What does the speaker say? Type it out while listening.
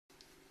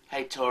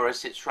Hey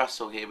Taurus, it's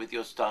Russell here with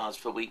your stars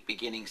for week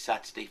beginning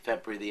Saturday,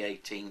 February the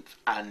 18th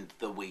and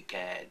the week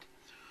ahead.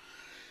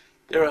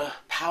 There are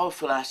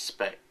powerful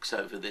aspects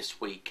over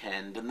this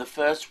weekend, and the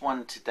first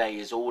one today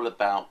is all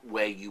about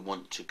where you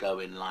want to go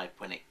in life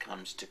when it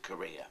comes to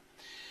career.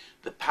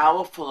 The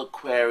powerful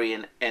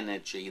Aquarian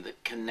energy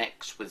that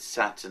connects with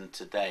Saturn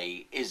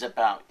today is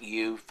about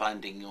you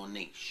finding your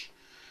niche,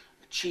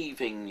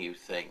 achieving new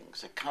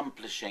things,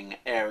 accomplishing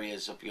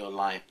areas of your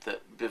life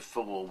that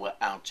before were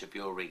out of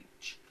your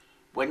reach.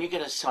 When you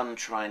get a Sun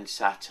trine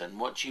Saturn,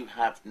 what you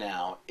have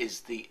now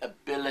is the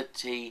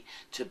ability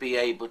to be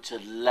able to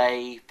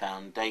lay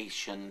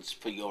foundations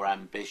for your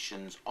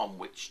ambitions on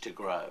which to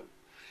grow.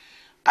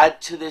 Add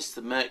to this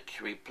the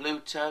Mercury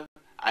Pluto,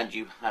 and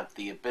you have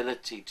the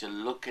ability to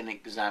look and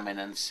examine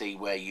and see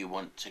where you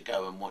want to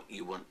go and what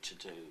you want to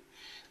do.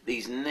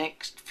 These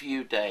next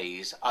few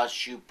days are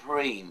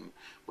supreme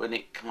when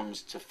it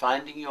comes to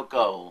finding your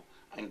goal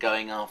and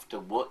going after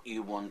what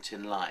you want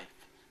in life.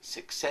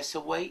 Success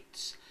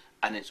awaits,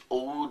 and it's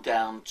all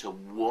down to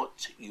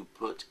what you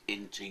put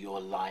into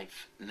your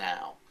life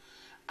now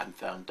and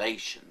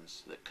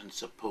foundations that can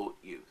support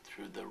you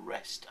through the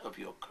rest of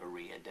your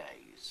career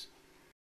days.